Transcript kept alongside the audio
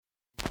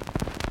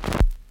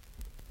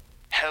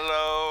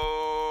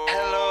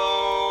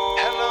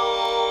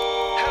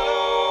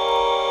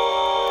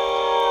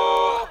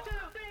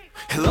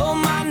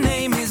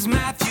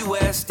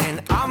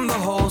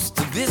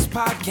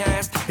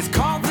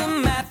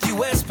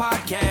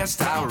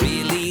podcast. I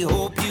really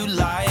hope you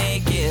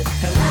like it.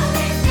 Hello,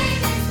 his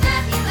name is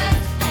Matthew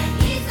West,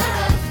 and he's the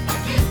host of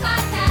this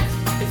podcast.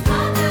 It's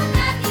called the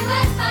Matthew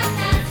West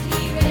Podcast.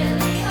 He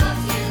really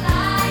hopes you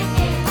like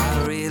it.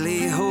 I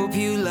really hope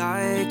you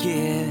like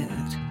it.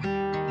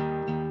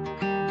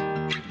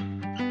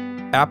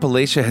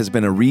 Appalachia has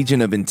been a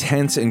region of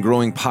intense and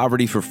growing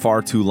poverty for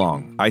far too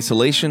long.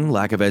 Isolation,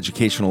 lack of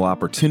educational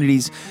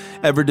opportunities,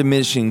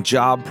 ever-diminishing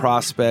job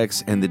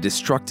prospects, and the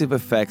destructive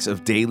effects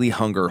of daily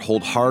hunger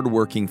hold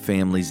hard-working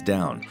families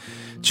down.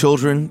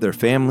 Children, their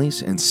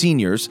families, and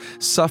seniors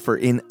suffer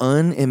in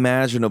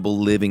unimaginable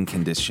living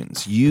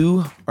conditions.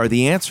 You are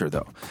the answer,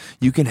 though.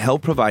 You can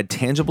help provide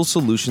tangible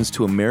solutions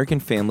to American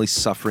families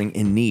suffering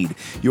in need.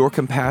 Your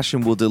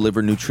compassion will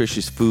deliver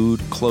nutritious food,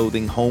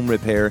 clothing, home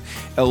repair,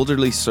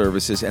 elderly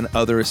services, and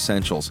other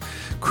essentials.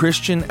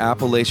 Christian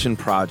Appalachian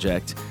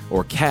Project,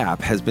 or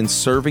CAP, has been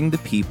serving the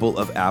people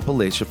of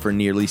Appalachia for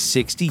nearly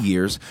 60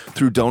 years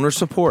through donor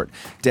support,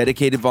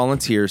 dedicated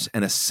volunteers,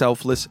 and a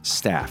selfless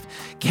staff.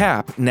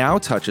 CAP now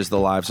touches the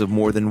lives of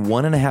more than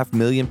 1.5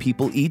 million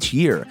people each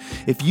year.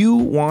 If you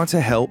want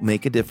to help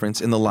make a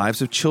difference in the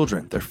lives of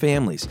children, their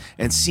families,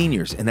 and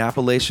seniors in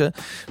Appalachia,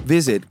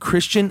 visit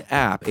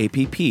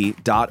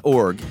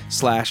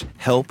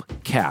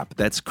christianapp.org/helpcap.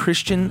 That's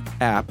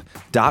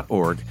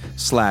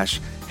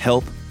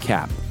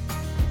christianapp.org/helpcap.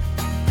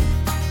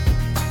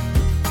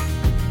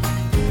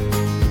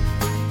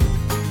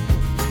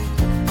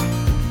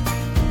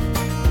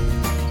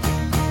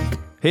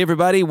 Hey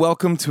everybody,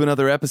 welcome to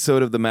another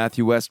episode of the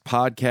Matthew West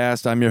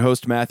Podcast. I'm your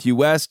host, Matthew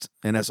West,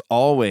 and as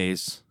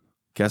always,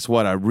 guess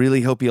what? I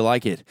really hope you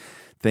like it.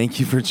 Thank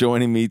you for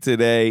joining me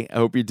today. I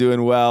hope you're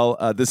doing well.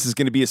 This is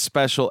going to be a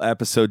special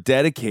episode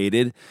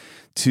dedicated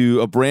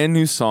to a brand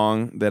new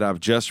song that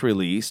I've just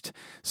released.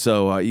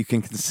 So you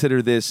can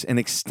consider this an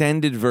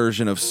extended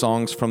version of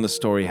Songs from the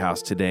Story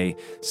House today,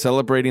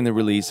 celebrating the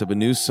release of a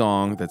new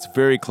song that's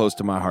very close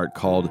to my heart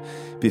called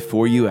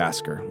Before You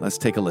Ask Her. Let's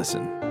take a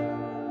listen.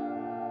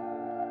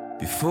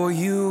 Before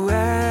you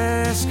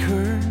ask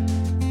her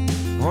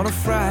on a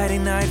Friday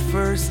night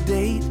first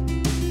date,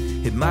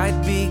 it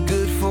might be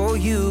good for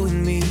you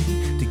and me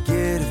to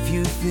get a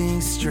few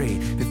things straight.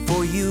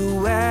 Before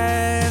you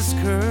ask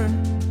her,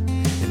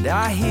 and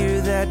I hear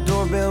that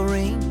doorbell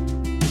ring,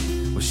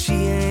 well, she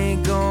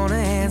ain't gonna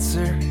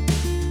answer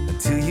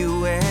until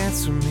you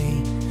answer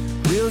me.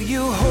 Will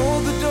you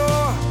hold the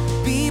door,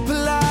 be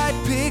polite,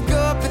 pick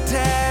up the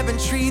tab and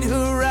treat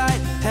her right?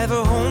 Have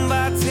her home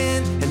by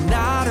 10 and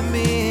not a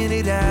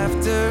minute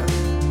after.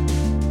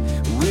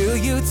 Will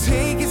you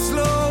take it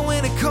slow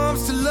when it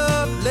comes to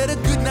love? Let a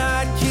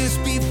goodnight kiss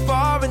be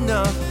far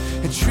enough,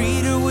 and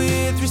treat her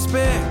with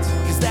respect,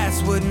 cause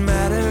that's what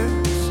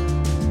matters.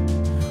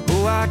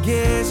 Oh, I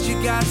guess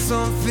you got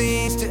some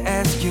things to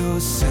ask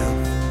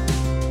yourself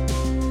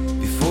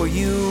before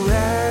you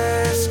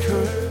ask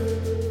her.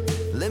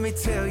 Let me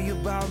tell you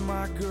about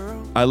my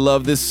girl. I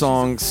love this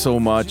song so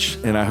much,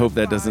 and I hope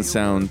that doesn't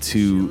sound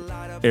too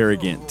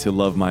arrogant to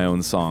love my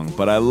own song,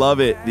 but I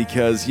love it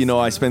because, you know,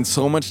 I spend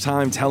so much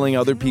time telling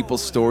other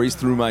people's stories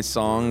through my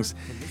songs,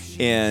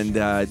 and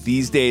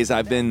these days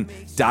I've been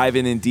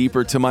diving in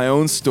deeper to my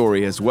own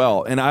story as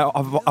well. And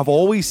I've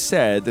always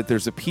said that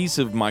there's a piece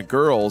of my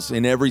girls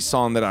in every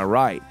song that I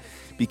write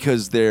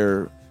because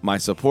they're my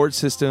support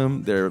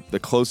system, they're the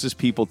closest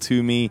people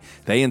to me,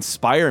 they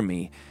inspire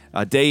me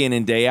day in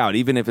and day out,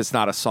 even if it's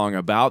not a song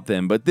about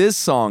them. But this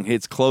song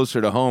hits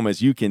closer to home,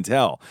 as you can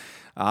tell.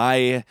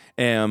 I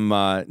am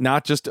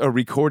not just a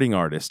recording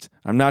artist.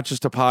 I'm not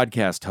just a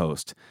podcast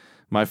host.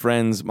 My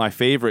friends, my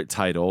favorite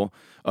title,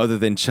 other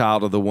than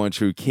Child of the One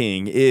True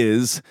King,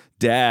 is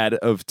Dad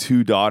of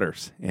 2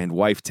 daughters and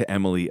wife to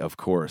Emily, of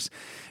course.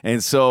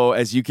 And so,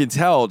 as you can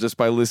tell just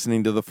by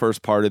listening to the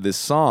first part of this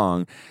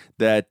song,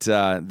 that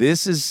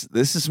this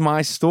is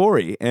my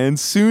story, and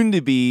soon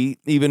to be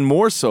even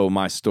more so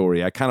my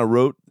story. I kind of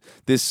wrote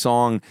this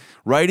song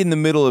right in the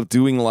middle of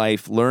doing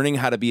life, learning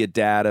how to be a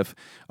dad of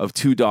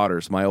 2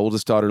 daughters. My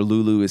oldest daughter,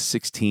 Lulu, is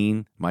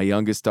 16. My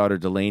youngest daughter,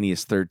 Delaney,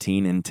 is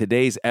 13. In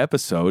today's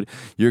episode,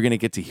 you're going to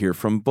get to hear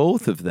from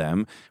both of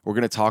them. We're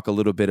going to talk a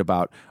little bit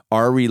about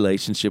our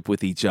relationship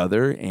with each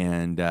other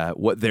and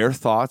what their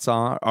thoughts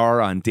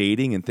are on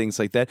dating and things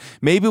like that.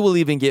 Maybe we'll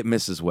even get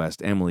Mrs.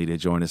 West, Emily, to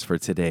join us for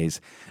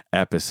today's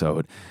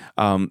episode.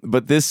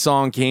 But this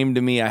song came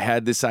to me. I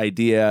had this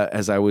idea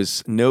as I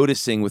was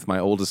noticing with my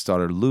oldest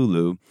daughter,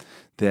 Lulu,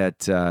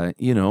 that,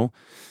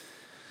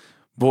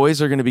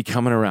 boys are going to be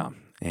coming around,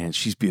 and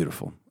she's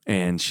beautiful,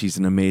 and she's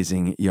an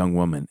amazing young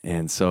woman.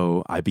 And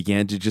so I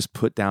began to just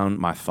put down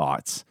my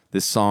thoughts.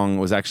 This song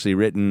was actually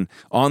written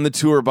on the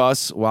tour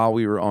bus while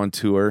we were on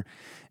tour,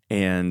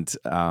 and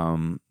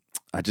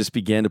I just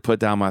began to put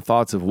down my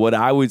thoughts of what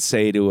I would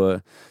say to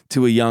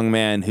a young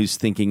man who's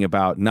thinking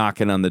about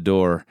knocking on the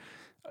door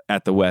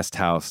at the West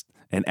House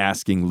and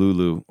asking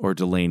Lulu or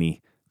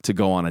Delaney to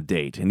go on a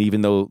date. And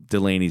even though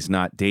Delaney's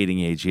not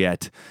dating age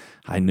yet,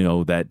 I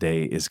know that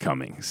day is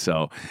coming.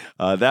 So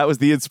that was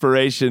the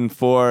inspiration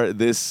for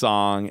this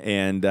song.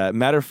 And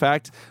matter of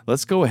fact,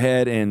 let's go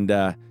ahead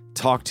and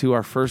talk to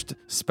our first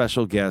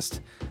special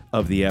guest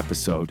of the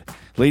episode.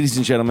 Ladies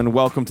and gentlemen,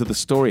 welcome to the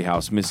Story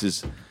House,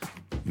 Mrs.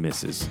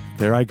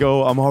 There I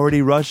go. I'm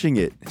already rushing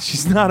it.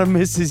 She's not a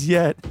Mrs.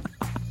 yet.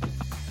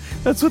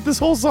 That's what this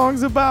whole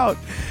song's about.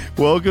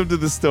 Welcome to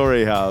the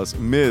Story House,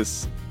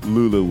 Miss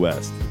Lulu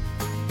West.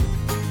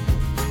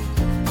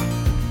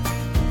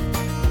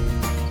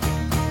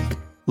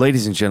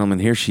 Ladies and gentlemen,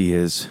 here she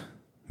is,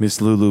 Miss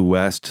Lulu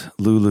West.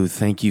 Lulu,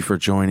 thank you for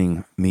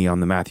joining me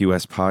on the Matthew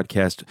West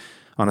podcast.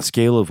 On a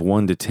scale of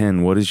 1 to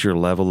 10, what is your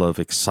level of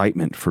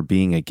excitement for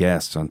being a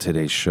guest on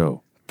today's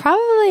show?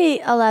 Probably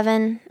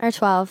 11 or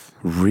 12.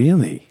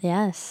 Really?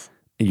 Yes.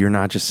 You're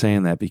not just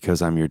saying that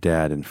because I'm your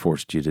dad and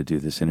forced you to do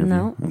this interview?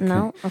 No, Okay.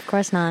 no, of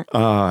course not.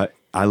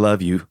 I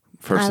love you,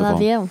 first I of all.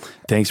 love you.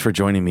 Thanks for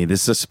joining me.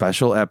 This is a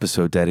special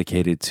episode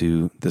dedicated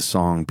to the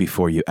song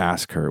Before You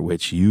Ask Her,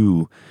 which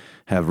you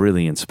have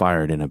really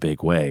inspired in a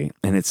big way.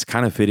 And it's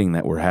kind of fitting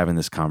that we're having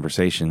this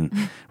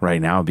conversation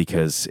right now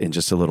because in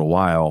just a little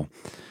while,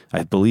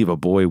 I believe a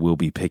boy will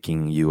be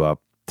picking you up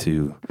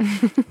to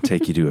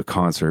take you to a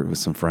concert with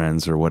some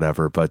friends or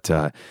whatever. But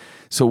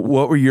so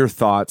what were your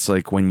thoughts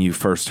like when you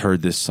first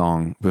heard this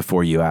song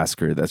Before You Ask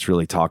Her that's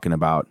really talking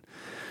about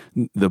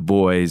the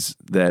boys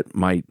that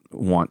might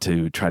want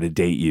to try to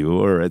date you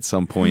or at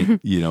some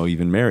point,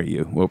 even marry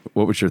you?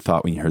 What was your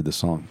thought when you heard the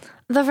song?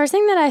 The first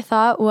thing that I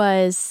thought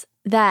was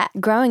that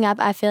growing up,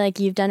 I feel like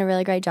you've done a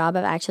really great job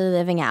of actually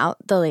living out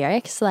the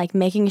lyrics, like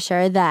making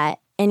sure that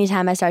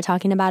anytime I start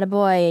talking about a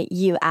boy,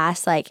 you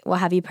ask like, well,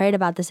 have you prayed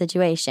about the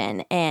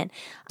situation? And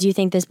do you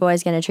think this boy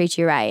is going to treat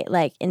you right?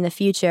 Like in the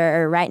future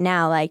or right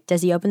now, like,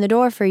 does he open the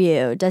door for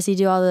you? Does he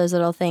do all those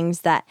little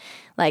things that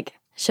like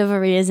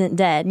chivalry isn't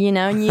dead,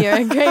 And you're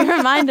a great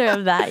reminder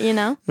of that,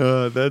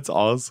 That's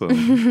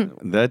awesome.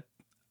 That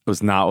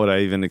was not what I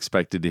even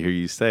expected to hear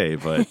you say,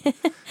 but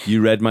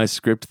you read my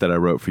script that I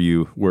wrote for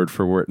you word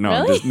for word.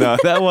 No, Really? no,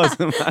 that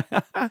wasn't.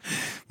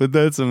 But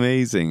that's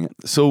amazing.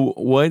 So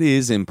what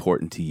is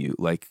important to you?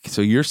 Like,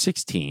 so you're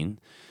 16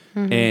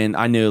 and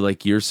I know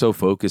like you're so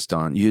focused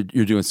on, you're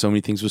doing so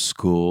many things with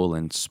school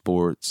and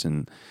sports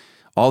and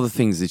all the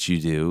things that you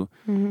do.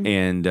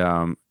 And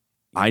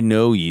I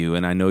know you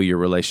and I know your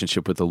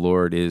relationship with the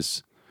Lord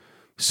is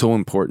so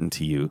important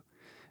to you.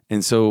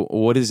 And so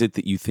what is it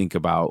that you think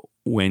about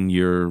when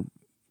you're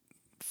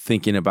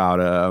thinking about,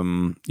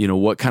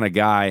 what kind of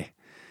guy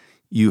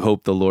you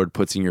hope the Lord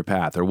puts in your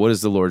path? Or what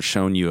has the Lord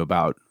shown you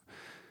about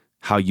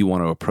how you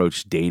want to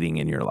approach dating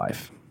in your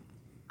life?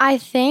 I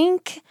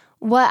think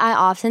what I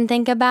often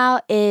think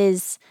about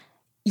is,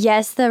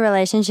 yes, the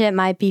relationship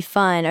might be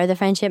fun or the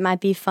friendship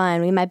might be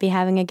fun. We might be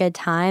having a good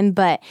time,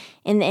 but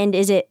in the end,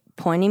 is it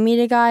pointing me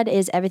to God?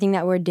 Is everything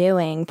that we're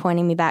doing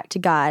pointing me back to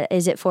God?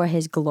 Is it for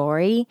His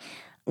glory?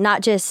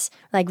 Not just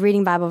like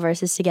reading Bible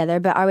verses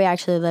together, but are we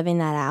actually living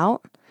that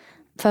out?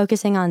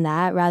 Focusing on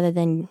that rather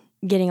than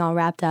getting all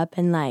wrapped up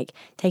in like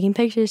taking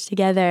pictures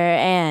together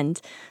and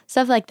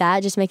stuff like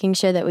that. Just making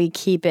sure that we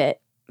keep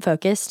it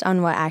focused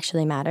on what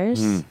actually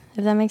matters,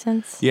 if that makes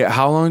sense. Yeah.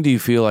 How long do you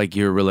feel like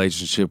your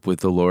relationship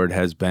with the Lord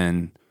has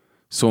been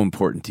so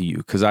important to you?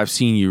 Because I've just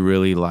seen you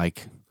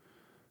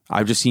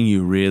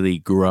really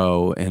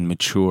grow and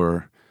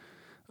mature.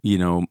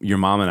 Your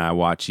mom and I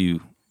watch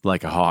you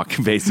like a hawk,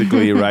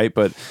 basically, right?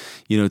 But,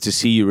 to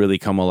see you really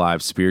come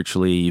alive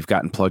spiritually, you've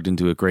gotten plugged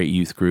into a great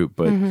youth group.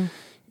 But,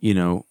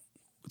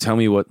 tell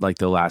me what, like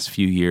the last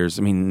few years,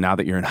 I mean, now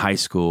that you're in high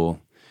school,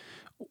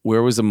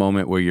 where was the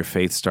moment where your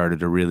faith started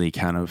to really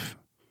kind of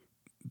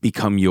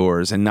become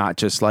yours and not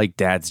just like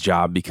dad's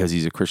job because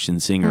he's a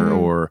Christian singer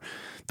or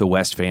the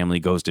West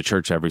family goes to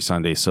church every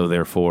Sunday, so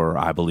therefore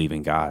I believe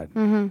in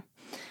God?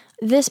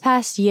 This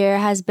past year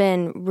has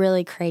been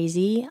really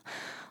crazy.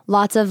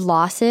 Lots of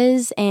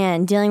losses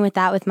and dealing with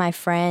that with my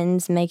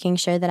friends, making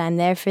sure that I'm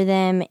there for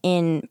them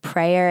in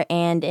prayer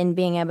and in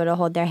being able to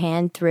hold their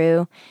hand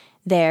through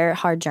their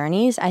hard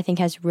journeys, I think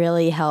has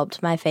really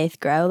helped my faith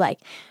grow. Like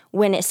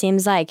when it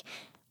seems like,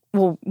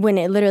 when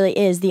it literally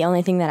is the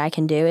only thing that I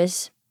can do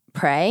is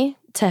pray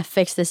to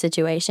fix the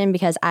situation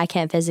because I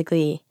can't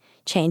physically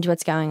change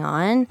what's going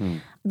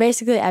on.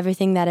 Basically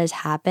everything that has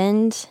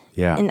happened,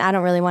 and I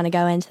don't really want to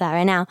go into that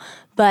right now,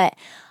 but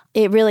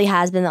it really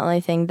has been the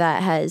only thing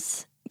that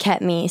has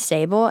kept me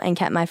stable and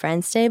kept my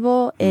friends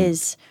stable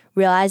is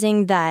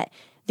realizing that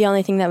the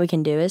only thing that we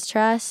can do is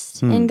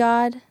trust in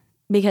God,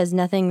 because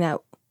nothing that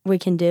we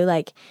can do,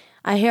 like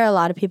I hear a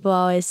lot of people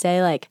always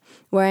say like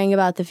worrying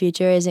about the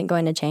future isn't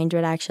going to change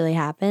what actually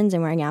happens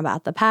and worrying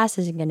about the past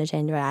isn't going to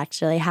change what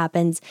actually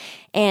happens.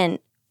 And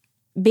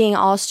being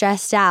all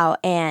stressed out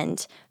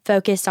and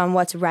focused on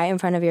what's right in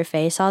front of your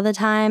face all the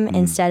time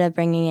instead of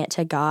bringing it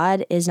to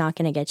God is not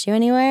going to get you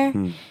anywhere.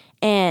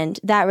 And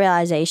that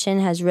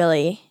realization has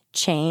really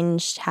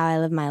changed how I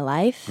live my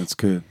life. That's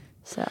good.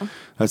 So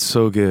That's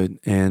so good.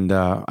 And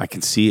I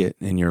can see it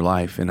in your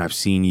life. And I've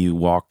seen you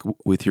walk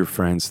with your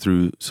friends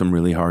through some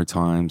really hard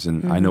times.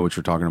 And I know what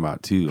you're talking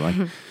about too. Like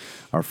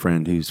our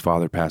friend whose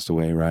father passed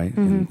away, right?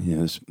 And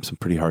there's some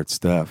pretty hard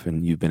stuff.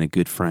 And you've been a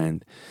good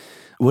friend.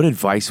 What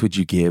advice would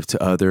you give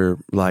to other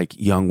like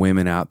young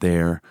women out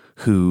there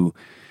who,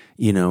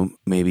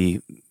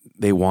 maybe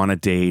they want a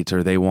date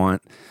or they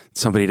want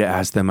somebody to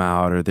ask them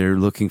out or they're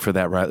looking for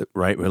that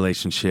right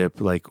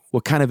relationship, like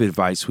what kind of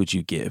advice would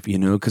you give,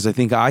 Because I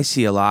think I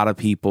see a lot of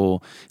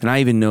people, and I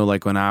even know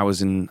like when I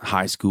was in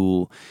high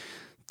school,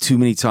 too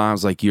many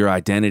times like your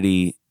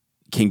identity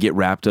can get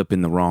wrapped up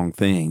in the wrong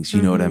things.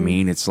 You know what I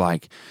mean? It's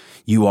like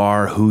you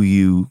are who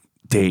you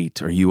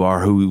date or you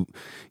are who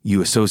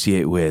you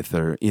associate with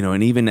or,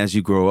 and even as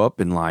you grow up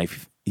in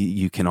life,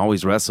 you can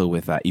always wrestle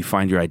with that. You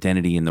find your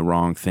identity in the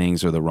wrong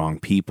things or the wrong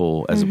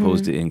people as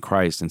opposed to in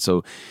Christ. And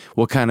so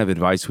what kind of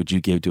advice would you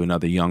give to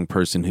another young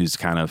person who's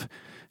kind of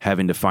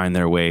having to find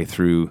their way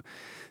through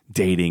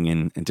dating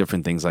and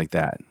different things like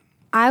that?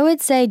 I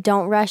would say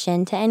don't rush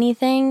into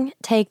anything.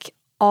 Take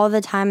all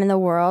the time in the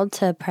world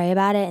to pray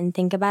about it and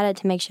think about it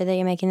to make sure that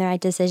you're making the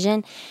right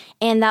decision.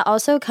 And that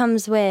also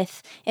comes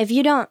with, if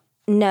you don't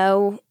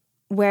know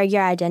where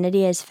your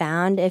identity is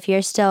found, if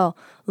you're still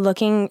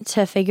looking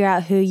to figure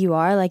out who you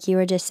are, like you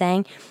were just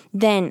saying,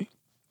 then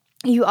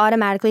you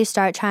automatically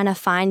start trying to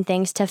find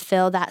things to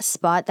fill that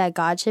spot that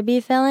God should be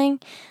filling,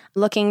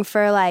 looking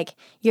for like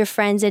your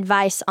friend's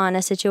advice on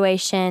a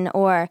situation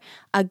or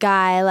a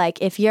guy,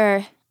 like if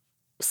you're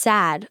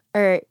sad,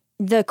 or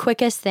the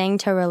quickest thing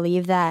to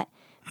relieve that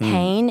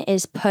pain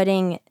is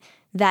putting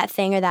that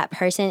thing or that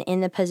person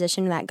in the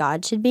position that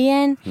God should be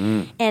in.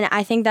 And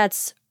I think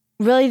that's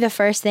really the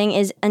first thing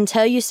is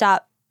until you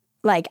stop,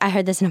 like I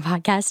heard this in a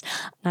podcast,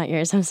 not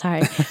yours, I'm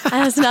sorry. I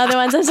have some other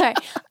ones, I'm sorry.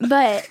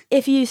 But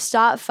if you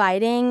stop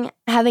fighting,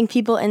 having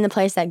people in the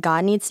place that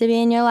God needs to be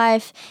in your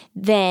life,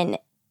 then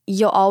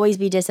you'll always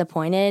be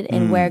disappointed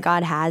in where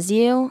God has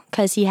you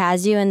because he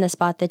has you in the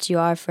spot that you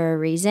are for a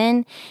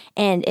reason.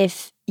 And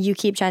if you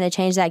keep trying to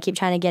change that, keep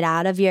trying to get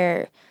out of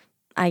your,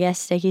 I guess,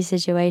 sticky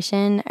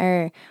situation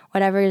or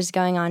whatever is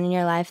going on in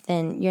your life,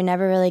 then you're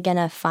never really going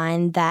to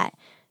find that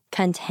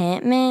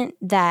contentment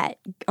that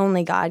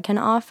only God can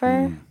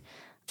offer.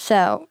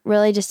 So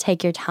really just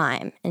take your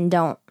time and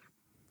don't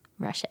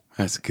rush it.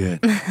 That's good.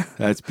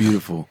 That's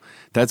beautiful.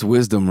 That's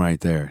wisdom right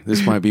there.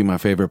 This might be my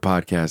favorite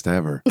podcast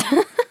ever.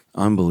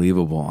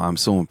 Unbelievable. I'm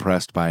so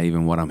impressed by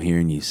even what I'm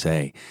hearing you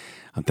say.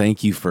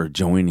 Thank you for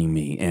joining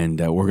me. And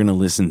we're going to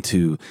listen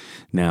to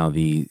now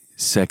the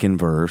second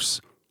verse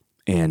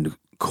and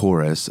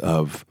chorus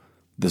of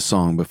the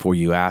song Before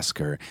You Ask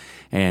Her.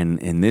 And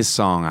in this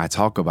song, I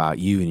talk about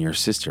you and your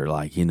sister,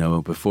 like,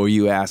 before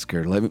you ask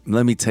her, let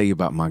me tell you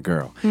about my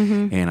girl.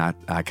 And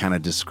I kind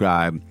of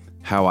describe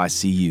how I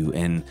see you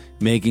and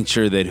making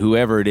sure that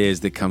whoever it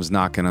is that comes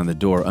knocking on the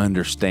door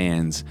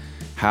understands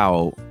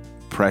how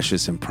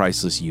precious and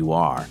priceless you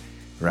are,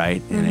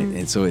 right?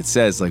 And so it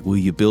says, like, will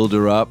you build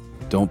her up?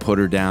 Don't put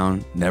her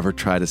down. Never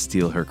try to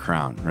steal her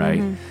crown,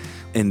 right?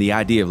 And the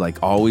idea of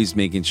like always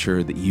making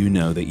sure that you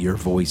know that your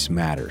voice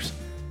matters.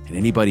 And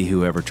anybody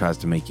who ever tries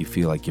to make you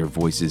feel like your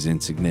voice is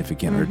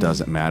insignificant or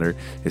doesn't matter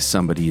is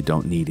somebody you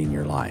don't need in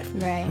your life.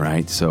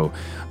 Right? So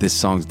this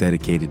song's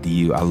dedicated to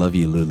you. I love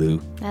you,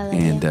 Lulu. I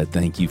love you.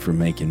 Thank you for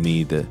making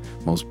me the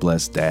most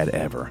blessed dad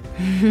ever.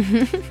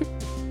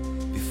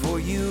 Before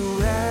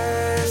you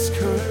ask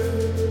her,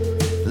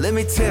 let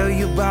me tell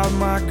you about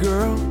my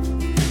girl.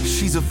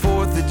 She's a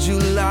 4th of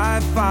July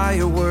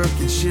firework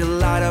and she'll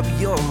light up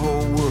your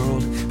whole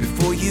world.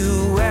 Before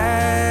you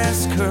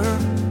ask her,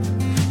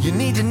 you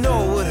need to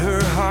know what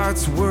her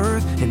heart's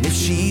worth. And if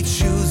she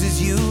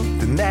chooses you,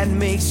 then that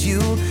makes you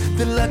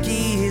the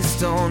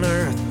luckiest on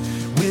earth.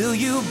 Will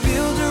you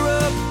build her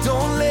up?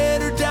 Don't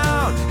let her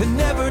down. And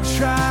never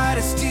try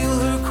to steal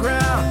her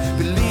crown.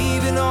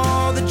 Believe in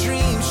all the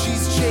dreams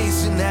she's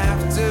chasing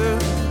after.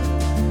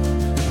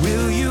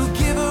 Will you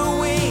give her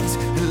wings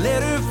and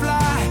let her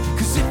fly?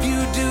 'Cause if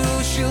you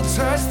do, she'll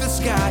touch the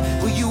sky.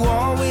 Will you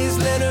always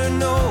let her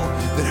know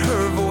that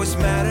her voice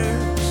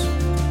matters?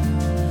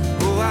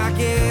 Oh, I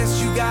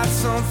guess you got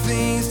some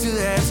things to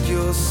ask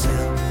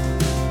yourself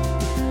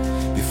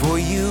before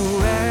you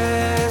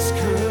ask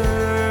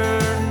her.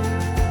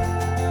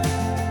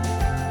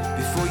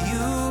 Before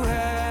you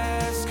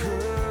ask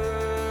her.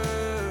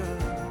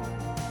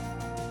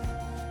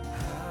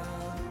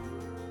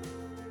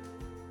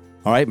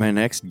 All right, my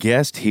next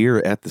guest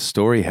here at the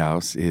Story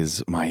House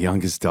is my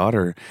youngest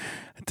daughter,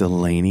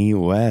 Delaney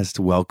West.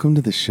 Welcome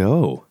to the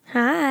show.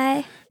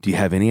 Hi. Do you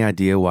have any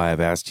idea why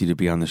I've asked you to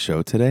be on the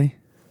show today?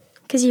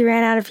 Because you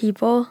ran out of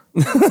people?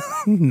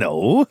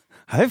 No,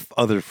 I have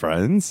other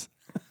friends.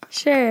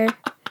 Sure.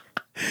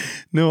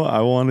 No, I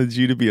wanted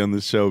you to be on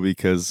the show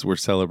because we're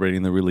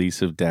celebrating the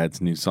release of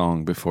Dad's new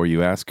song, Before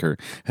You Ask Her.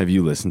 Have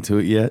you listened to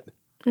it yet?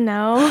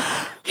 No.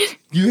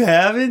 You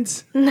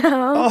haven't?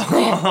 No.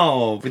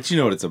 Oh, but you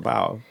know what it's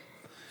about.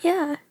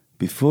 Yeah.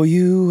 Before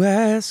you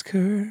ask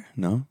her.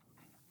 No?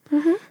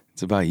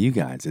 It's about you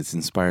guys. It's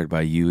inspired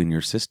by you and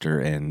your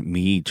sister and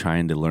me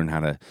trying to learn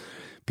how to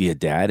be a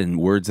dad, and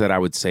words that I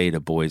would say to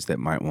boys that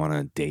might want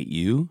to date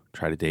you,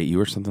 try to date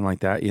you or something like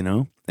that,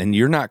 And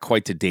you're not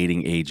quite to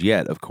dating age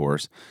yet, of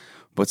course,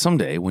 but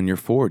someday when you're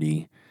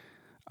 40,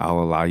 I'll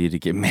allow you to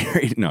get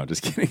married. No,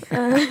 just kidding.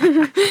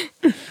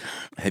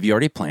 Have you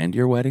already planned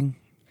your wedding?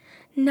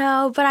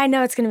 No, but I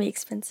know it's going to be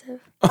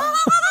expensive.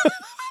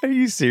 Are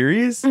you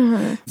serious?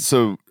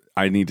 So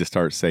I need to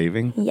start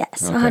saving?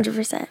 Yes, Okay.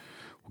 100%.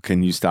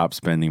 Can you stop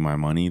spending my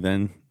money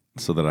then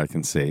so that I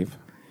can save?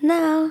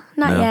 No,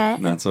 not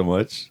yet. Not so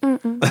much.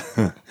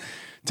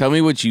 Tell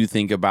me what you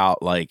think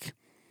about, like,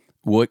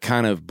 what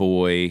kind of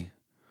boy.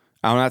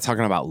 I'm not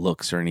talking about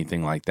looks or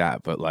anything like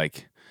that, but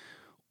like,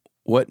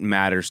 what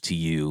matters to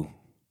you,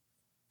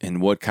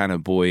 and what kind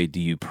of boy do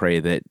you pray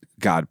that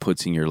God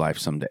puts in your life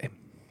someday?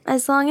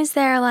 As long as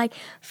they're like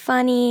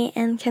funny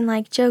and can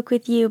like joke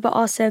with you, but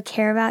also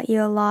care about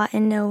you a lot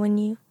and know when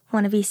you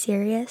want to be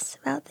serious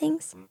about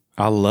things.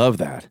 I love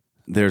that.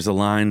 There's a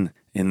line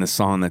in the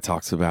song that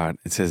talks about,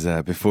 it says,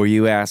 before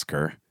you ask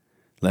her,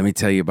 let me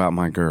tell you about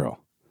my girl.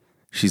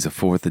 She's a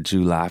 4th of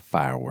July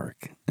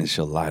firework, and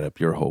she'll light up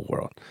your whole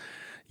world.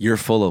 You're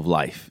full of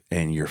life,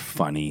 and you're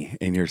funny,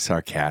 and you're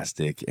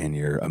sarcastic, and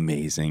you're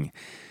amazing.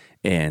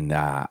 And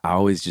I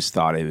always just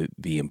thought it would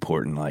be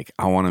important. Like,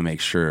 I want to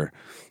make sure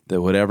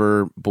that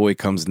whatever boy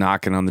comes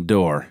knocking on the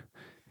door,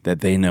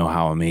 that they know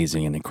how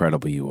amazing and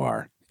incredible you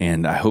are.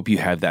 And I hope you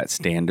have that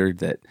standard,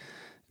 that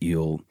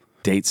you'll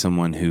date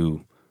someone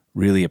who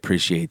really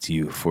appreciates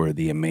you for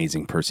the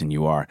amazing person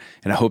you are.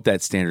 And I hope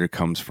that standard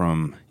comes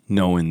from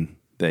knowing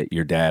that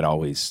your dad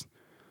always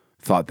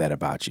thought that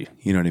about you.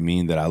 You know what I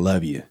mean? That I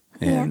love you.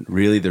 And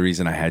really the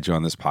reason I had you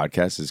on this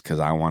podcast is because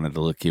I wanted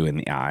to look you in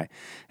the eye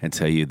and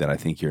tell you that I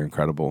think you're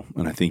incredible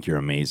and I think you're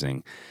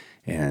amazing.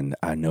 And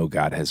I know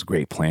God has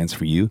great plans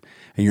for you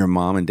and your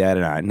mom and dad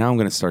and I. Now I'm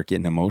going to start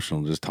getting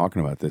emotional just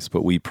talking about this,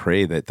 but we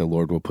pray that the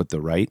Lord will put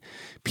the right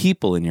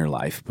people in your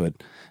life, but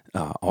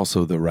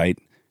also the right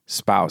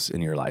spouse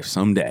in your life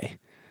someday,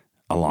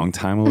 a long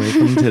time away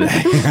from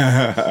today.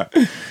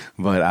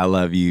 But I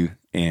love you.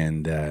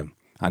 And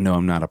I know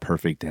I'm not a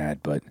perfect dad,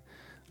 but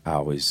I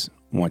always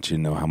want you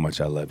to know how much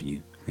I love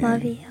you.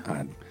 Love you.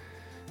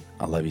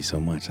 I love you so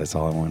much. That's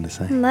all I wanted to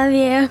say. Love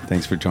you.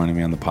 Thanks for joining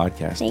me on the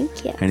podcast.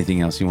 Thank you.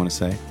 Anything else you want to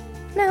say?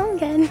 No, I'm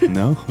good.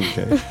 No?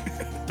 Okay.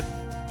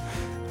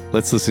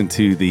 Let's listen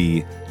to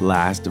the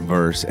last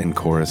verse and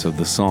chorus of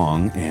the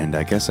song. And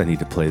I guess I need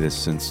to play this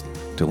since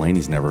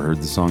Delaney's never heard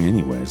the song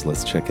anyways.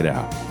 Let's check it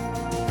out.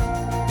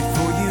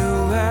 Before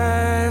you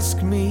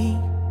ask me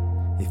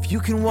if you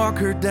can walk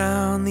her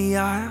down the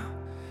aisle,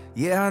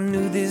 yeah, I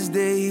knew this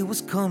day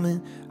was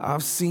coming.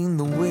 I've seen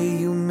the way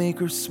you make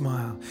her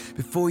smile.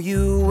 Before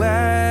you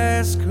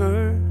ask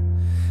her,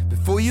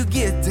 before you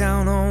get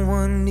down on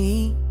one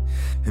knee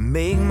and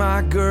make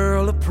my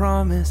girl a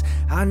promise,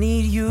 I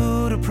need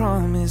you to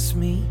promise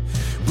me.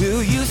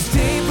 Will you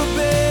stay for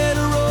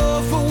better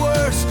or for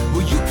worse?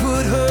 Will you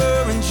put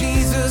her and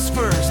Jesus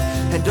first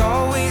and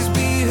always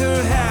be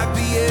her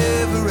happy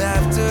ever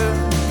after?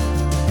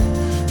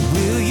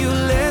 Will you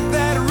let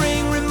that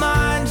ring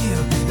remind you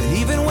that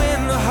even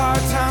when the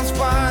hard times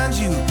find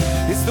you,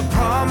 it's the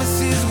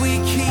promises we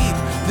keep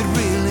that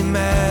really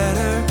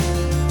matter?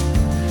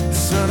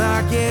 Son,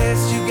 I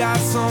guess you got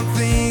some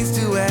things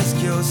to ask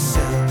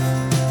yourself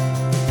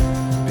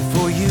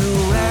before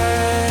you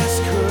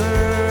ask her.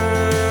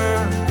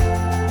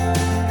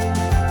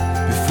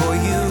 Before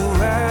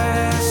you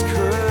ask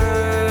her.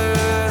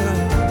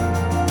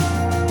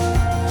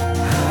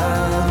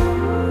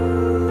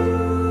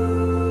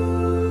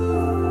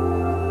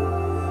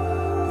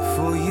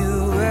 Before you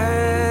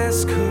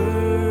ask her.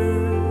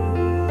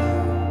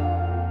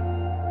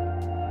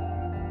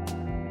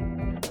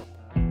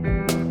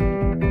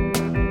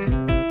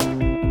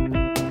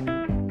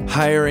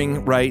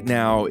 Hiring right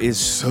now is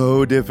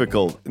so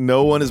difficult.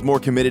 No one is more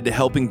committed to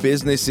helping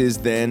businesses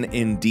than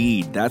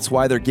Indeed. That's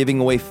why they're giving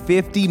away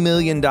 $50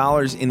 million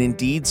in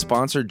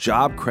Indeed-sponsored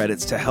job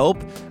credits to help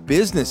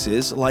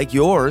businesses like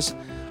yours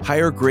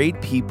hire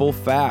great people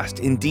fast.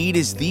 Indeed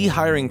is the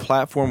hiring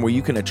platform where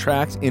you can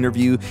attract,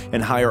 interview,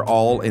 and hire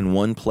all in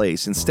one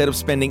place. Instead of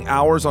spending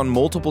hours on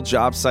multiple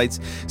job sites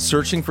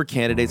searching for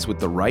candidates with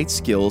the right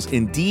skills,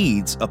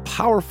 Indeed's a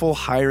powerful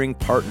hiring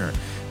partner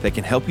that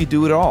can help you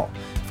do it all.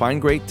 Find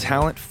great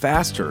talent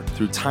faster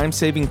through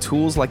time-saving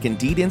tools like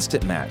Indeed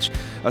Instant Match,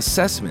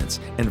 assessments,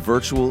 and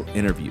virtual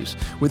interviews.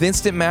 With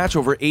Instant Match,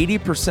 over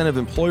 80% of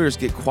employers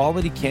get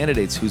quality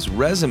candidates whose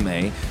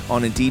resume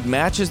on Indeed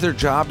matches their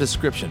job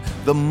description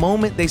the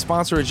moment they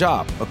sponsor a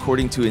job,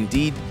 according to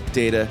Indeed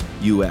Data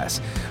US.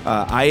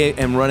 I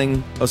am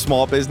running a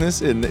small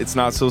business, and it's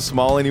not so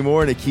small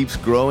anymore, and it keeps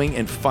growing,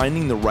 and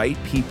finding the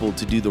right people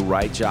to do the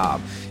right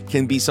job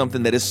can be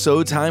something that is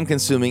so time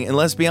consuming. And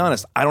let's be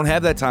honest, I don't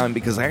have that time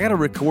because I got to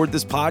record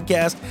this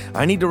podcast.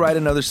 I need to write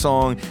another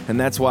song, and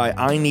that's why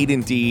I need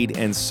Indeed,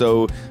 and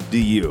so do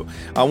you.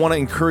 I want to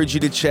encourage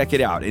you to check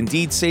it out.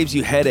 Indeed saves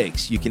you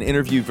headaches. You can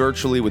interview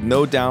virtually with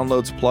no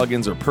downloads,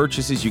 plugins, or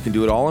purchases. You can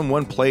do it all in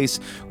one place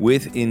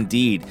with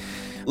Indeed.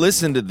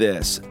 Listen to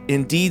this.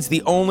 Indeed's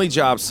the only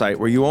job site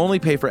where you only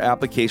pay for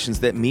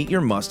applications that meet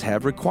your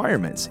must-have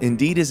requirements.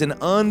 Indeed is an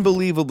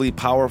unbelievably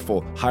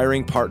powerful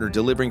hiring partner,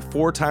 delivering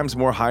 4 times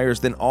more hires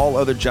than all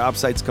other job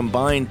sites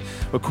combined,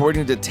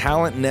 according to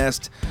Talent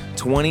Nest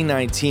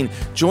 2019.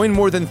 Join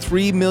more than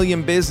 3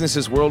 million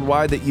businesses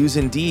worldwide that use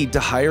Indeed to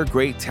hire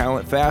great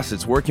talent fast.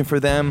 It's working for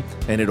them,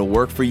 and it'll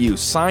work for you.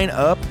 Sign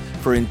up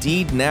for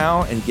Indeed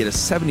now and get a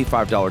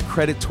 $75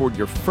 credit toward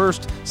your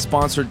first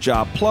sponsored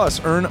job.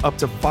 Plus, earn up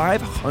to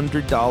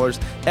 $500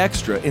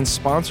 extra in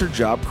sponsored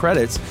job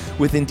credits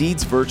with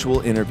Indeed's virtual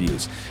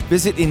interviews.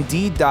 Visit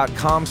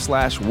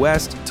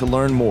Indeed.com/West to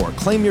learn more.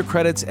 Claim your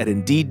credits at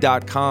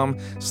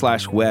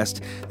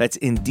Indeed.com/West. That's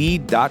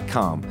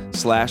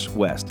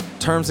Indeed.com/West.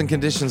 Terms and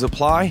conditions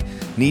apply.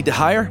 Need to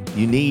hire?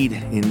 You need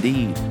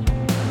Indeed.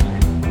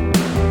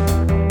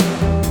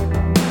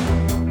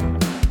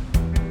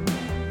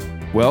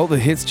 Well, the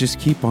hits just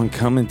keep on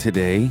coming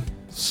today.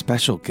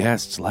 Special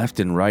guests left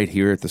and right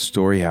here at the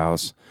Story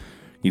House.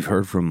 You've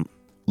heard from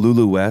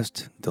Lulu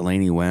West,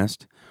 Delaney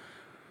West.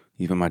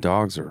 Even my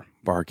dogs are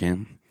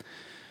barking.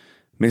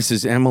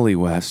 Mrs. Emily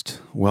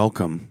West,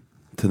 welcome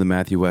to the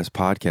Matthew West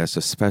Podcast,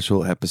 a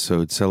special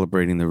episode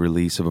celebrating the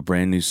release of a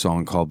brand new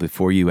song called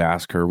Before You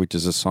Ask Her, which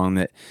is a song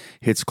that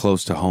hits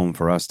close to home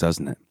for us,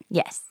 doesn't it?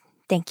 Yes.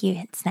 Thank you.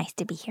 It's nice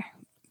to be here.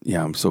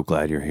 Yeah, I'm so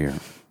glad you're here.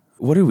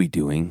 What are we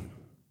doing?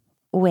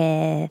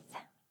 With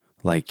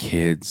Like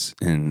kids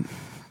and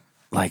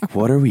like,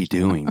 what are we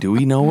doing? Do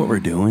we know what we're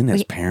doing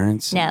as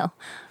parents? no,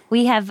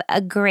 we have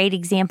a great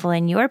example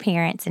in your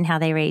parents and how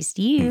they raised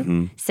you.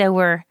 Mm-hmm. So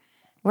we're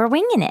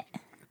winging it.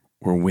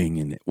 We're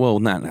winging it. Well,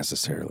 not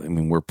necessarily. I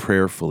mean, we're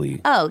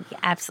prayerfully Oh, yeah,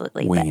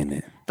 absolutely. winging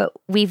it. But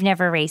we've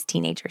never raised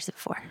teenagers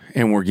before.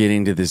 And we're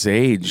getting to this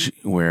age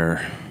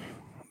where,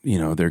 you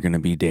know, they're going to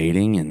be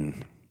dating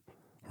and,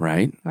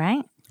 right?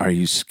 Right? Are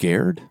you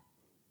scared?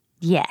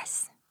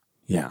 Yes,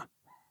 Yeah.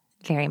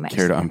 very much.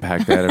 Care to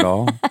unpack that at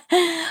all?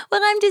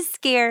 Well, I'm just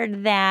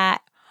scared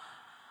that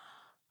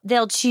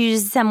they'll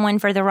choose someone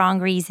for the wrong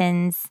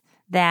reasons,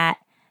 that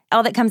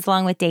all that comes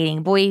along with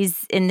dating.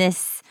 Boys in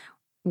this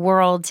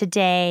world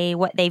today,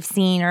 what they've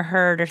seen or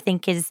heard or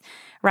think is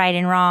right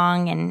and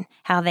wrong, and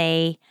how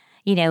they,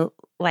 you know,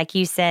 like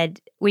you said,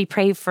 we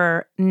pray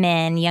for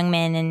men, young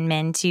men and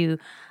men, to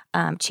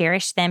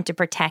cherish them, to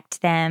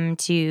protect them,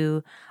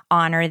 to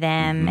honor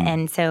them.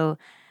 And so,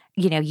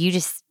 you know, you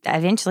just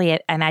eventually, I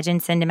imagine,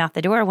 send them out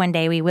the door one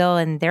day. We will,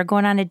 and they're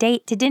going on a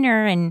date to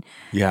dinner, and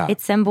Yeah.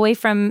 it's some boy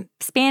from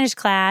Spanish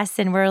class,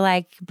 and we're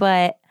like,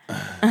 but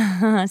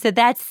so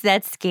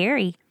that's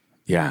scary.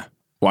 Yeah.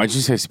 Why'd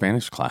you say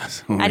Spanish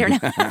class? I don't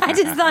know. I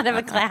just thought of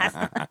a class.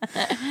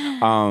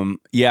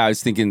 Yeah, I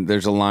was thinking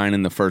there's a line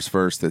in the first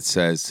verse that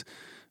says,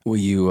 will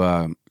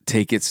you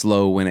take it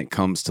slow when it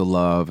comes to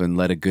love and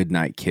let a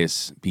goodnight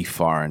kiss be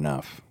far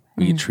enough?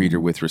 Will you treat her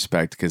with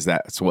respect? Because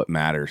that's what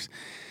matters.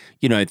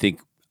 You know, I think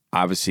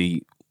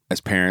obviously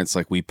as parents,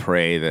 like, we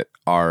pray that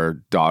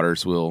our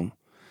daughters will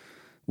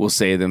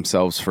save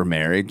themselves for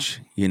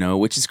marriage, you know,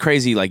 which is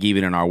crazy. Like,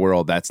 even in our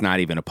world, that's not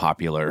even a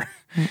popular,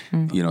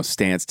 you know,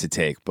 stance to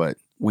take. But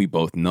we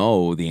both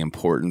know the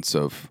importance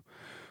of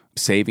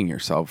saving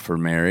yourself for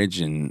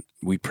marriage. And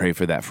we pray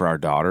for that for our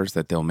daughters,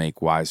 that they'll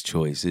make wise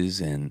choices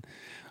and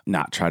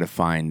not try to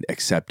find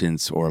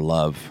acceptance or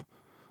love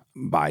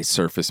by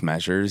surface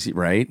measures,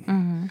 right?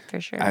 For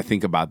sure. I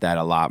think about that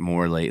a lot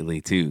more lately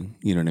too.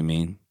 You know what I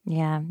mean?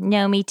 Yeah.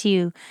 No, me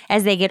too.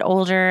 As they get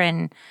older,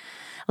 and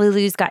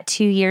Lulu's got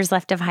 2 years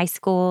left of high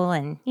school,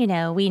 and, you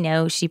know, we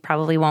know she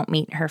probably won't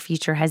meet her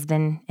future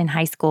husband in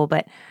high school,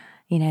 but,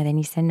 you know, then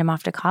you send them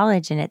off to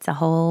college, and it's a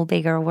whole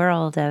bigger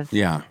world of,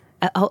 Yeah.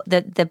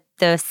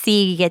 the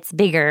sea gets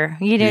bigger.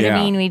 You know what Yeah.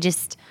 I mean? We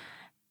just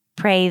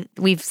pray.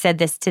 We've said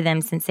this to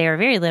them since they were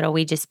very little.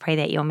 We just pray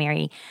that you'll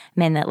marry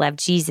men that love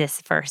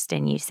Jesus first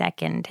and you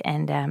second.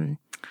 And,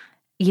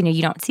 you know,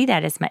 you don't see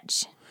that as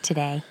much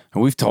today.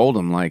 And we've told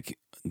them, like,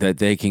 that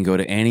they can go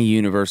to any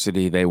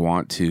university they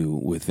want to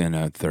within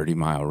a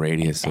 30-mile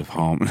radius of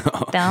home.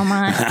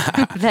 Belmont,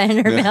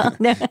 Vanderbilt.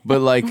 No.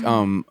 But like,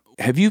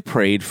 have you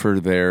prayed for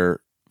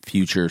their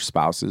future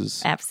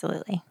spouses?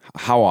 Absolutely.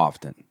 How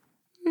often?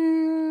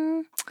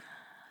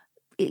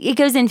 It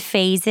goes in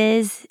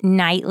phases,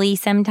 nightly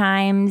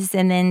sometimes,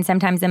 and then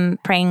sometimes I'm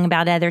praying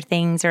about other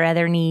things or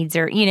other needs,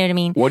 or, you know what I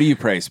mean? What do you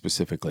pray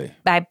specifically?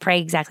 I pray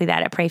exactly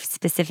that. I pray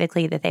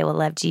specifically that they will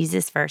love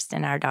Jesus first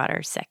and our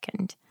daughters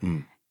second.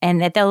 And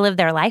that they'll live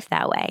their life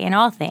that way in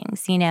all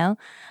things, you know?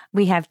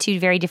 We have 2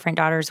 very different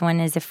daughters.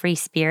 One is a free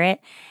spirit,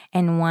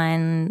 and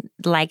one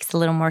likes a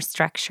little more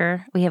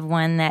structure. We have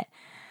one that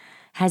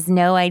has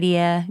no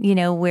idea, you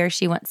know, where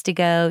she wants to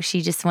go.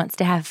 She just wants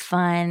to have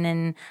fun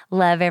and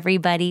love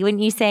everybody,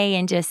 wouldn't you say?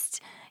 And just,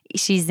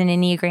 she's an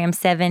Enneagram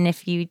 7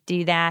 if you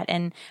do that.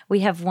 And we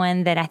have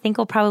one that I think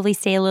will probably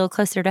stay a little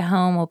closer to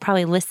home. Will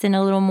probably listen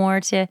a little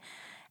more to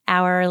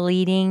our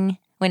leading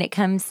when it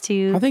comes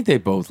to. I think they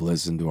both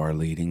listen to our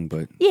leading,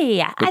 but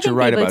Yeah. But I think you're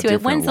right they both about do it.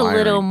 different One's a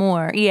little wiring.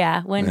 more.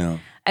 Yeah. One. Yeah.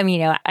 I mean,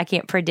 you know, I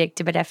can't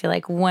predict, but I feel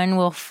like one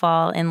will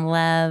fall in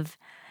love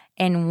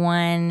and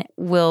one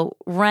will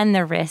run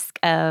the risk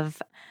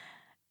of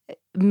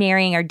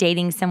marrying or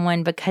dating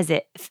someone because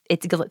it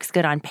looks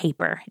good on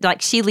paper.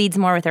 Like she leads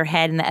more with her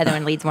head and the other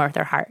one leads more with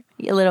her heart.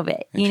 A little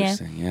bit, you know?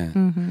 Interesting, yeah.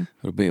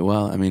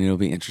 It'll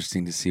be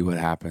interesting to see what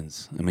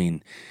happens. I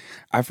mean,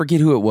 I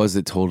forget who it was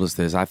that told us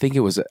this. I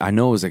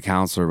know it was a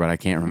counselor, but I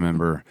can't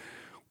remember.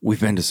 We've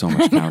been to so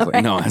much counseling.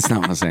 Right. No, that's not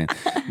what I'm saying.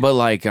 But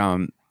like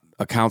a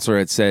counselor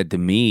had said to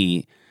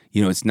me,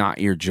 it's not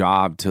your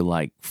job to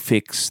like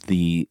fix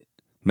the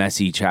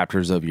messy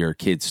chapters of your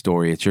kid's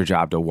story. It's your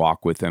job to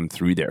walk with them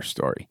through their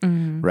story,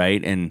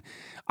 right? And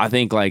I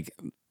think like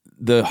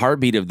the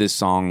heartbeat of this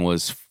song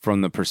was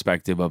from the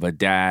perspective of a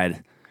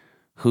dad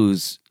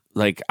who's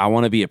like, I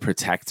want to be a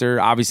protector.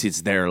 Obviously,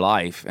 it's their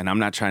life, and I'm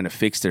not trying to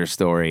fix their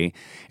story.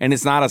 And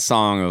it's not a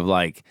song of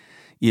like,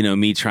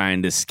 me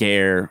trying to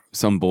scare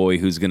some boy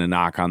who's going to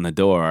knock on the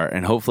door.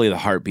 And hopefully the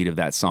heartbeat of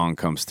that song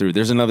comes through.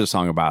 There's another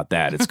song about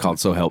that. It's called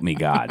So Help Me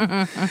God.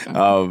 I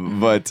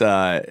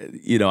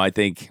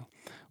think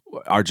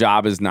our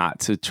job is not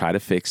to try to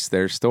fix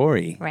their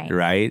story,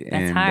 right?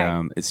 That's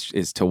hard.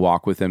 It's to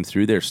walk with them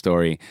through their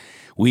story.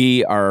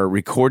 We are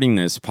recording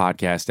this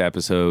podcast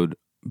episode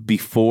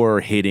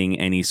before hitting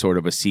any sort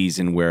of a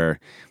season where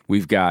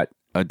we've got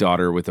a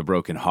daughter with a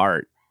broken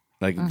heart.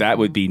 Like that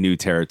would be new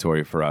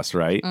territory for us,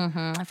 right?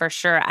 For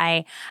sure.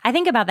 I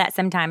think about that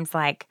sometimes,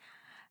 like,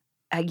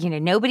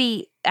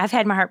 I've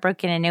had my heart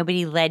broken and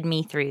nobody led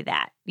me through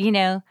that.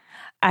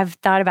 I've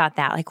thought about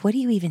that. Like, what do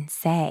you even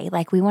say?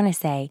 Like, we want to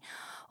say,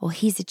 well,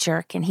 he's a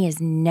jerk and he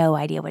has no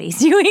idea what he's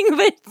doing.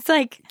 But it's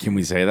like, can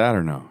we say that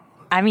or no?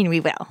 I mean, we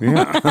will.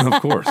 Yeah,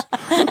 of course.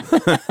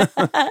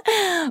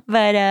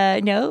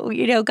 But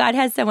no, God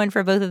has someone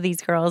for both of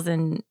these girls,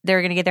 and they're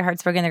going to get their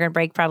hearts broken. They're going to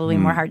break probably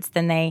more hearts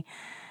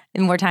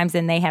more times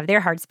than they have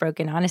their hearts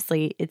broken.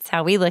 Honestly, it's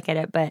how we look at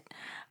it. But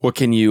what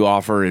can you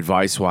offer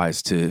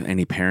advice-wise to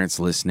any parents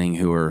listening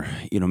who are,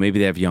 maybe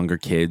they have younger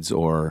kids,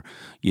 or,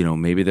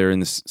 maybe they're in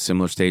this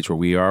similar stage where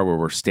we are, where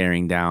we're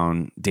staring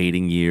down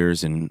dating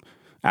years and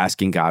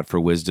asking God for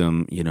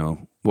wisdom?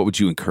 What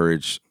would you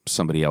encourage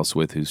somebody else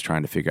with who's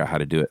trying to figure out how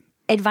to do it?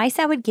 Advice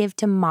I would give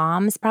to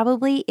moms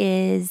probably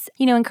is,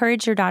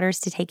 encourage your daughters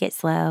to take it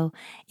slow.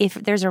 If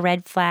there's a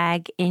red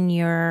flag in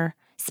your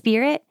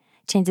spirit,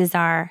 chances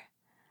are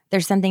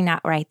there's something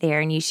not right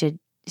there, and you should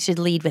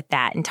lead with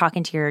that and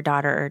talking to your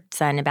daughter or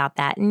son about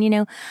that.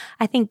 And,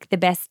 I think the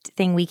best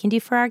thing we can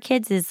do for our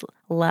kids is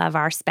love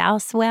our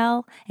spouse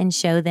well and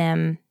show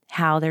them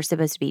how they're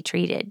supposed to be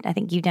treated. I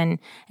think you've done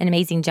an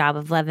amazing job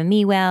of loving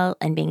me well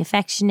and being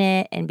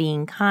affectionate and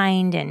being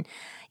kind and,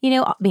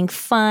 being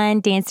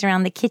fun, dancing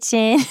around the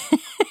kitchen.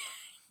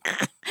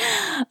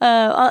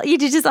 You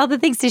do just all the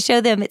things to show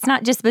them it's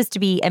not just supposed to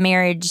be a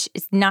marriage.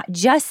 It's not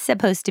just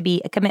supposed to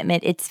be a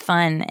commitment. It's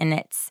fun, and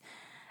it's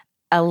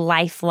a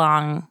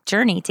lifelong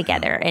journey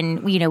together.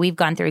 And, we've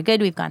gone through good,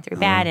 we've gone through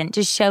bad, and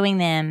just showing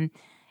them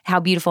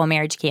how beautiful a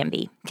marriage can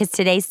be. Because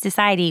today's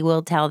society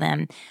will tell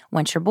them,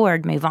 once you're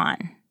bored, move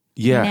on.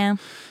 Yeah.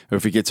 Or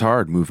if it gets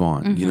hard, move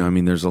on.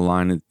 There's a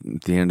line at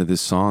the end of this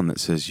song that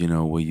says,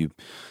 will you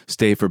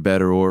stay for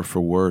better or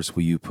for worse?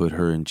 Will you put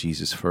her and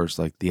Jesus first?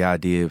 Like the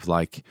idea of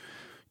like,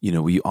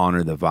 will you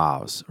honor the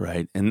vows,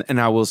 right?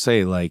 And I will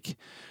say, like,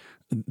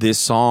 this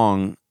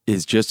song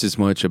is just as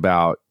much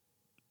about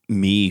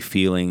me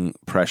feeling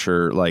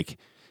pressure, like,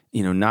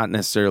 not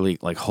necessarily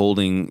like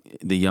holding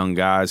the young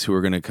guys who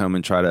are going to come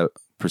and try to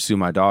pursue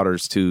my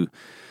daughters to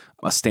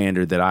a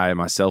standard that I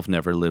myself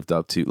never lived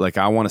up to. Like,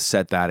 I want to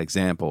set that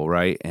example,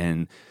 right?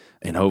 And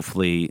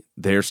hopefully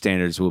their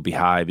standards will be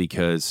high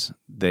because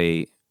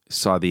they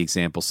saw the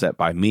example set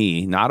by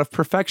me, not of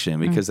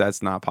perfection, because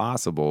that's not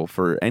possible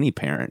for any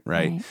parent,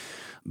 right?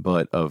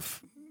 But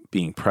of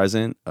being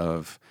present,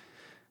 of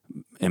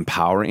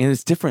empowering. And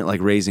it's different,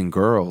 like raising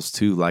girls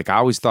too. Like, I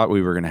always thought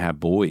we were going to have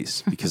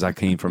boys because I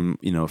came from,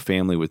 a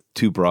family with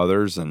two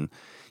brothers, and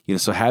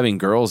so having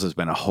girls has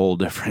been a whole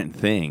different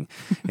thing.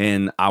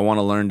 And I want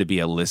to learn to be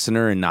a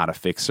listener and not a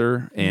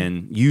fixer.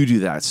 And you do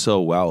that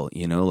so well,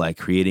 like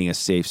creating a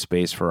safe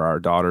space for our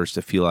daughters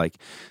to feel like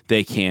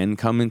they can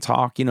come and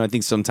talk. I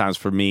think sometimes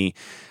for me,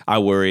 I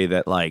worry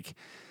that like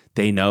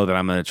they know that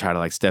I'm going to try to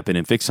like step in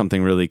and fix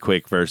something really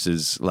quick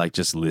versus like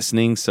just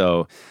listening.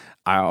 So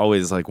I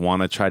always like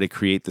want to try to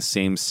create the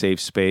same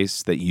safe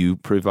space that you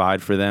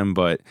provide for them,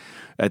 but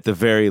at the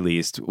very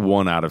least,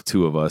 1 out of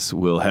 2 of us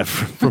will have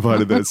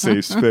provided that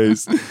safe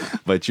space.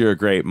 But you're a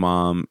great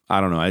mom.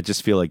 I don't know. I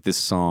just feel like this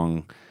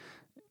song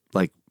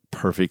like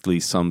perfectly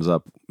sums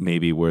up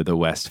maybe where the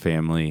West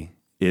family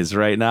is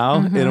right now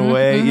in a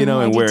way,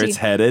 and where it's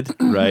headed,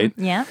 right?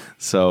 Yeah.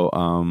 So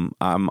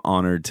I'm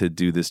honored to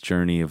do this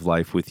journey of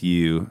life with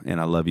you,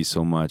 and I love you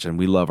so much, and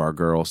we love our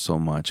girls so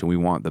much, and we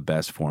want the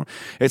best for them.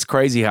 It's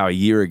crazy how a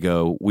year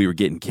ago we were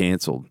getting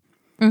canceled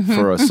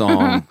for a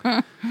song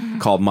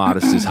called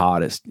Modest is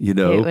Hottest,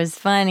 It was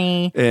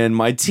funny. And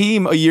my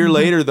team, a year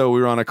later, though,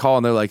 we were on a call,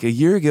 and they're like, a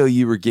year ago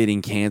you were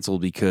getting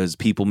canceled because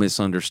people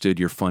misunderstood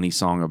your funny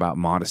song about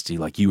modesty,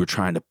 like you were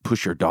trying to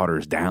push your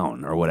daughters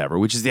down or whatever,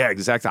 which is the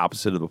exact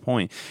opposite of the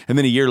point. And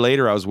then a year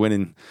later, I was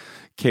winning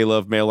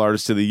K-Love Male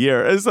Artist of the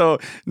Year. And so,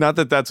 not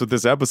that that's what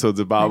this episode's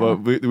about,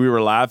 but we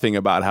were laughing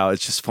about how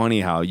it's just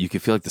funny how you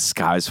can feel like the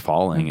sky's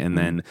falling. And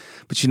then,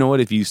 but you know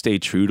what? If you stay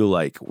true to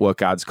like what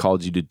God's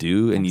called you to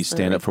do and you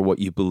stand up for what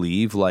you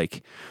believe,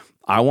 like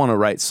I want to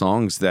write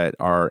songs that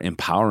are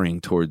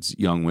empowering towards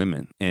young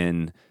women.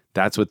 And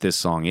that's what this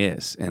song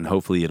is. And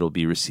hopefully it'll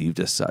be received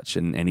as such.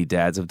 And any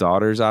dads of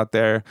daughters out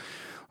there,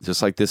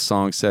 just like this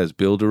song says,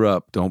 build her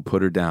up, don't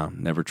put her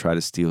down, never try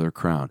to steal her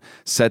crown.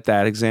 Set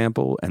that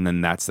example, and then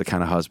that's the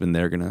kind of husband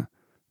they're going to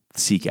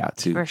seek out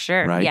to. For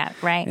sure. Right? Yeah,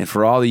 right. And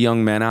for all the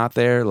young men out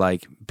there,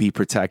 like, be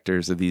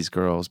protectors of these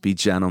girls, be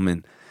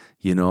gentlemen,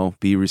 you know,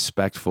 be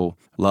respectful.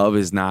 Love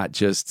is not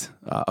just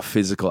a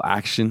physical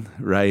action,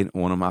 right?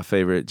 One of my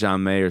favorite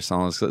John Mayer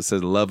songs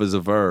says love is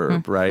a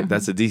verb, right?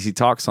 That's a DC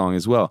Talk song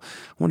as well.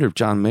 I wonder if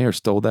John Mayer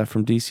stole that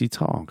from DC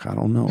Talk. I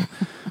don't know.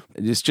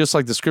 It's just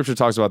like the scripture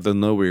talks about, they'll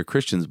know we're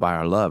Christians by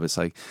our love. It's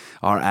like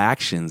our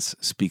actions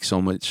speak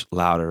so much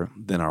louder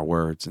than our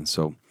words. And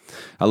so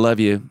I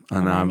love you,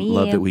 and I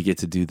love that we get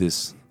to do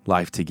this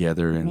life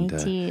together. And Me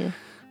too.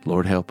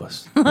 Lord help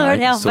us. Lord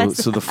help us.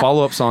 So the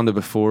follow-up song to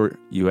Before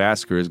You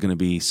Ask Her is going to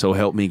be So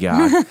Help Me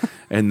God.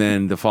 And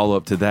then the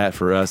follow-up to that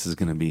for us is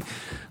going to be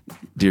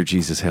Dear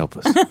Jesus, help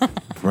us.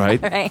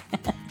 Right? Right.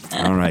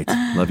 All right.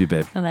 Love you,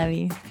 babe. I love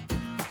you.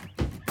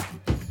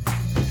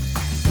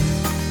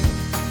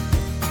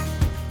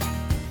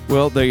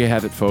 Well, there you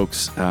have it,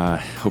 folks.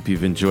 Hope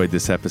you've enjoyed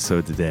this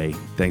episode today.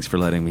 Thanks for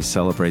letting me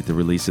celebrate the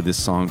release of this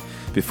song,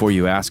 Before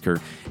You Ask Her.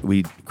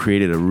 We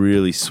created a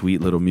really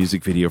sweet little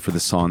music video for the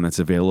song that's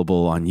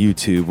available on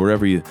YouTube,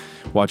 wherever you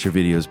watch your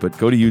videos. But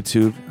go to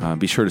YouTube.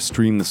 Be sure to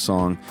stream the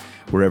song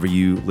wherever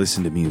you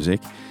listen to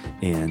music.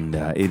 And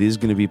it is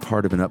going to be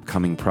part of an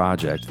upcoming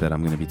project that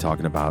I'm going to be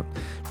talking about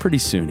pretty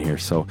soon here.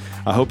 So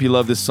I hope you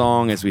love this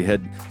song as we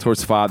head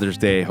towards Father's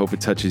Day. I hope it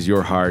touches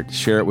your heart.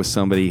 Share it with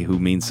somebody who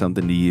means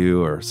something to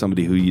you or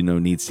somebody who you know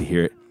needs to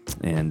hear it.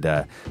 And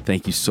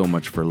thank you so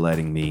much for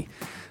letting me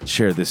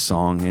share this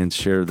song and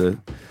share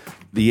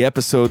the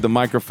episode, the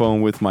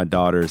microphone with my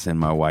daughters and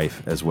my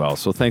wife as well.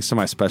 So thanks to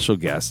my special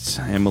guests,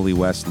 Emily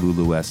West,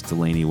 Lulu West,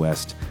 Delaney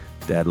West.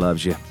 Dad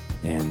loves you.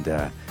 And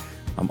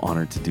I'm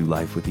honored to do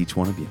life with each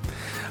one of you.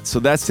 So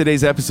that's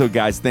today's episode,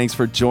 guys. Thanks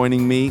for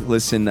joining me.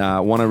 Listen, I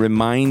want to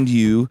remind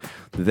you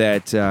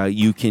that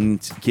you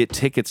can get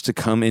tickets to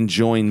come and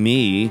join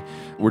me.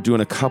 We're doing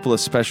a couple of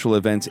special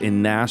events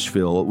in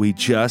Nashville. We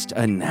just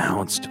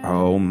announced my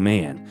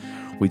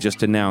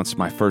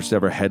first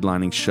ever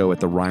headlining show at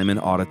the Ryman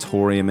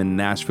Auditorium in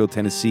Nashville,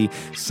 Tennessee,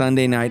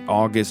 Sunday night,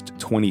 August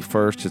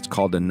 21st. It's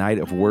called The Night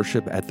of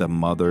Worship at the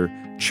Mother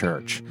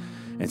Church.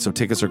 And so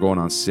tickets are going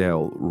on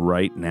sale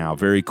right now,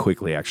 very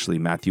quickly, actually,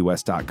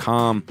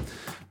 MatthewWest.com.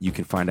 You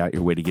can find out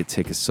your way to get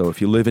tickets. So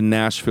if you live in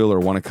Nashville or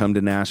want to come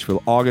to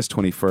Nashville, August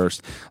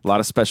 21st, a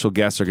lot of special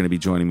guests are going to be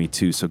joining me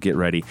too, so get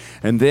ready.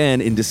 And then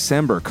in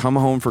December, come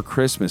home for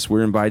Christmas.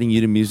 We're inviting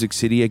you to Music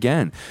City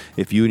again.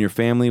 If you and your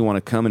family want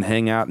to come and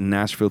hang out in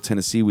Nashville,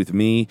 Tennessee with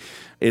me,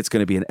 it's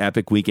going to be an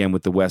epic weekend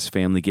with the West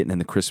family getting in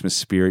the Christmas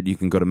spirit. You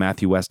can go to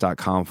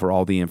MatthewWest.com for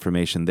all the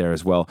information there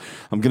as well.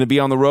 I'm going to be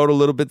on the road a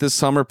little bit this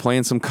summer,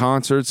 playing some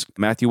concerts.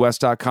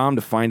 MatthewWest.com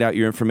to find out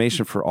your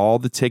information for all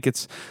the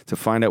tickets, to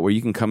find out where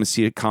you can come and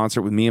see a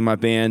concert with me and my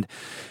band.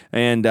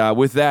 And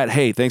with that,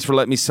 hey, thanks for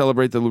letting me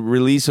celebrate the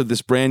release of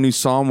this brand new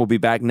song. We'll be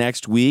back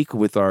next week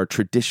with our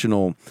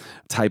traditional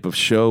type of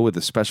show with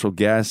a special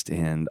guest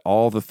and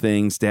all the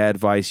things, dad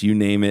advice, you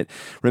name it.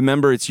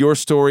 Remember, it's your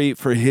story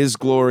for His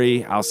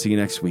glory. I'll see you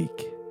next week.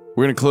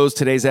 We're going to close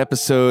today's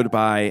episode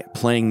by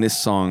playing this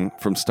song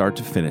from start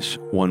to finish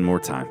one more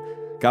time.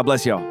 God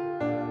bless y'all.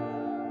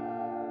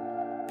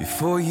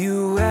 Before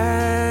you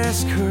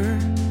ask her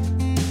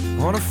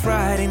on a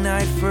Friday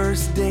night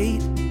first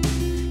date,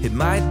 it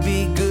might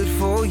be good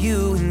for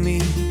you and me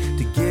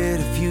to get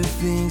a few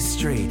things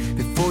straight.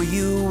 Before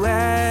you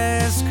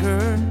ask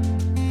her,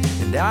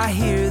 and I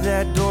hear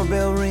that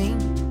doorbell ring,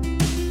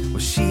 well,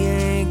 she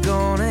ain't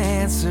gonna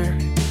answer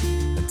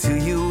until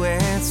you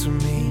answer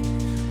me.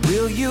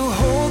 Will you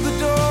hold the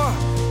door,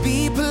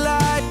 be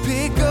polite,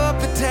 pick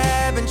up the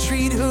tab and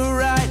treat her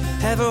right,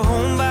 have her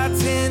home by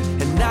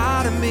 10 and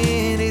not a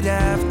minute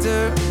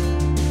after?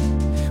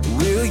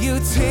 Will you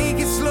take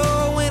it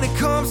slow when it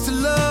comes to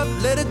love?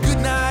 Let a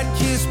goodnight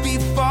kiss be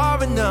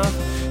far enough,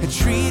 and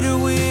treat her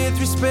with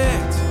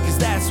respect, cause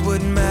that's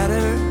what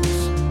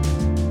matters.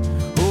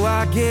 Oh,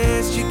 I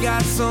guess you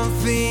got some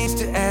things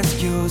to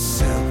ask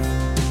yourself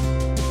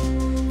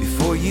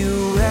before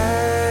you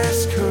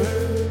ask her.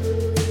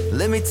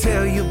 Let me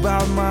tell you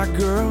about my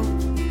girl.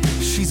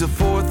 She's a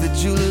 4th of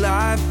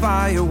July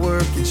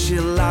firework, and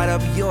she'll light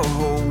up your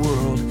whole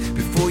world.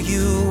 Before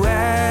you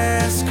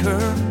ask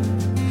her,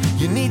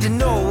 you need to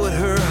know what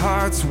her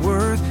heart's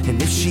worth, and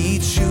if she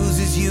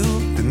chooses you,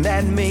 then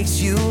that makes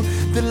you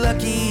the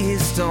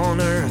luckiest on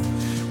earth.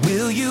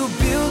 Will you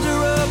build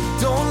her up,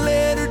 don't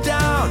let her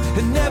down,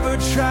 and never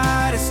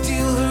try to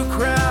steal her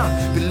crown?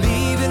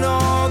 Believe in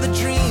all the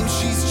dreams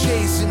she's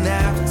chasing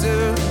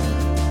after.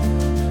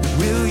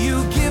 Will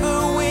you give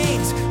her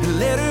wings and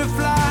let her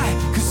fly?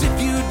 Cause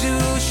if you do,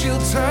 she'll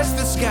turn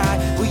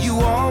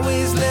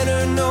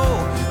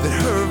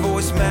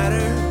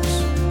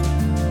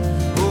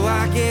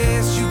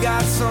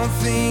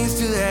things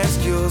to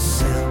ask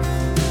yourself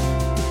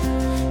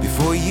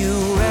before you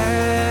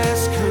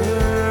ask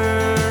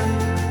her.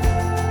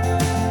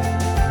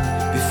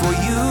 Before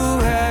you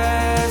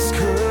ask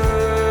her.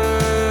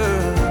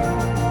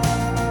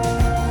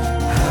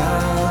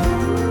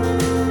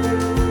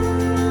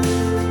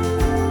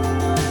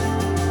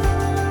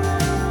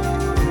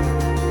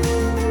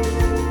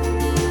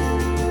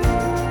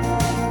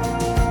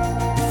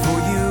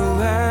 Before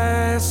you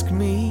ask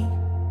me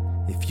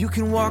if you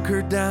can walk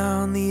her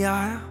down the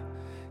aisle.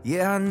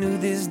 Yeah, I knew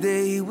this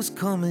day was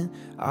coming.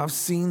 I've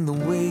seen the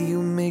way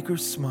you make her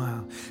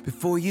smile.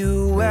 Before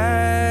you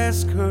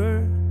ask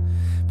her,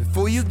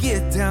 before you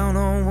get down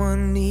on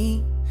one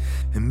knee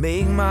and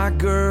make my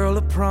girl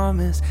a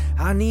promise,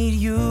 I need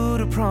you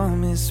to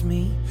promise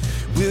me.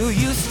 Will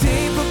you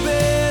stay for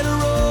better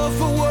or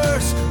for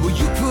worse? Will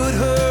you put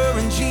her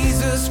and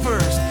Jesus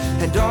first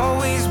and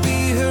always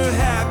be her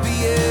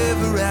happy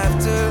ever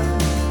after?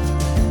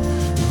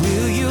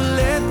 Will you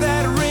let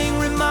that ring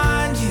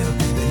remind you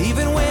that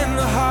even when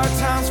the hard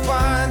times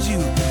find you,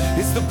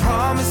 it's the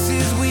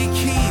promises we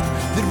keep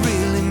that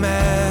really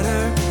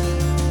matter?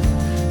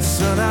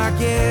 Son, I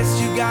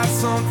guess you got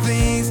some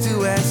things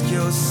to ask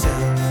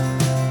yourself